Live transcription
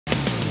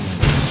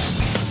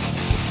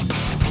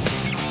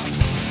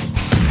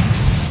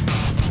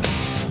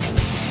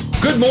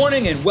Good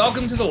morning and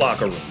welcome to the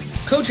locker room.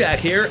 Coach Ack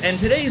here, and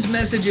today's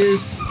message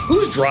is,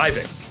 who's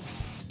driving?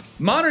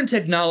 Modern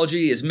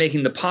technology is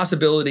making the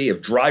possibility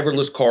of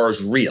driverless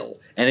cars real,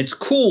 and it's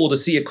cool to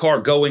see a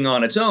car going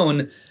on its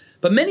own,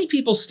 but many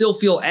people still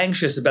feel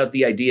anxious about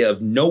the idea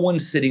of no one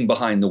sitting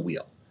behind the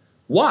wheel.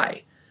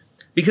 Why?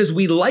 Because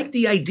we like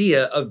the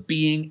idea of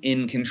being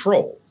in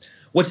control.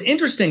 What's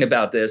interesting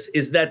about this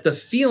is that the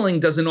feeling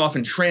doesn't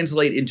often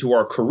translate into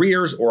our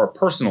careers or our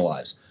personal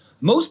lives.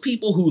 Most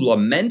people who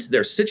lament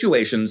their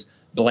situations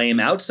blame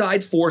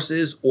outside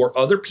forces or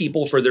other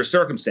people for their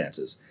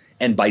circumstances,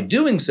 and by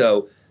doing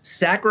so,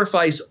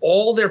 sacrifice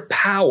all their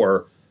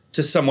power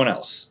to someone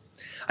else.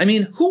 I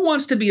mean, who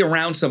wants to be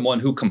around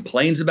someone who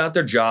complains about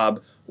their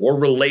job or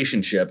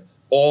relationship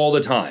all the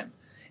time?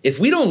 If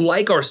we don't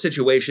like our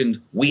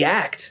situation, we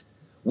act.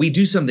 We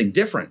do something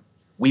different.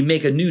 We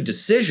make a new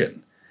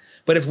decision.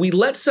 But if we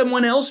let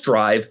someone else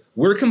drive,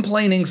 we're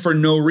complaining for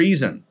no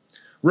reason.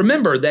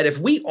 Remember that if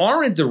we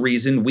aren't the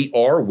reason we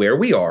are where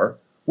we are,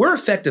 we're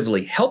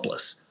effectively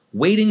helpless,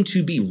 waiting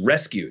to be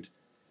rescued.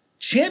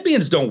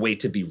 Champions don't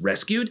wait to be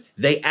rescued,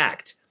 they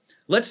act.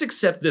 Let's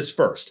accept this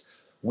first.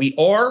 We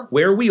are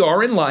where we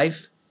are in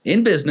life,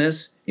 in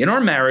business, in our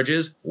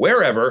marriages,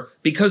 wherever,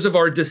 because of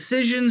our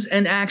decisions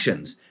and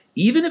actions,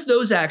 even if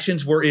those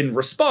actions were in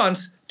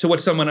response to what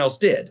someone else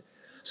did.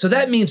 So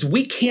that means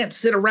we can't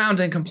sit around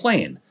and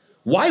complain.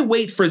 Why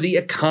wait for the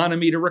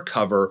economy to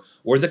recover,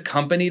 or the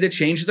company to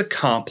change the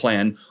comp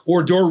plan,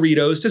 or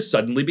Doritos to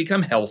suddenly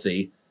become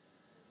healthy?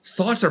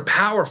 Thoughts are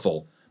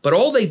powerful, but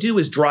all they do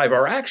is drive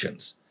our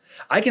actions.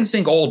 I can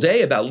think all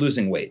day about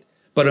losing weight,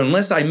 but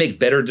unless I make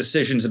better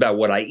decisions about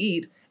what I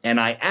eat, and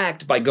I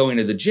act by going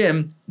to the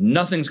gym,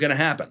 nothing's going to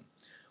happen.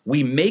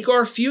 We make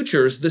our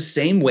futures the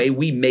same way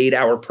we made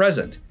our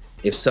present.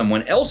 If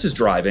someone else is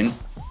driving,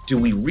 do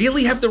we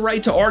really have the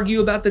right to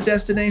argue about the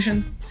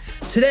destination?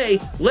 Today,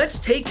 let's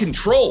take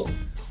control.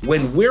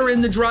 When we're in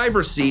the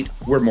driver's seat,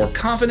 we're more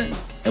confident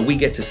and we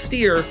get to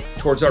steer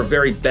towards our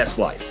very best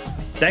life.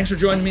 Thanks for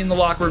joining me in the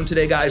locker room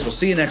today, guys. We'll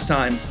see you next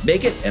time.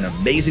 Make it an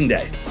amazing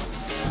day.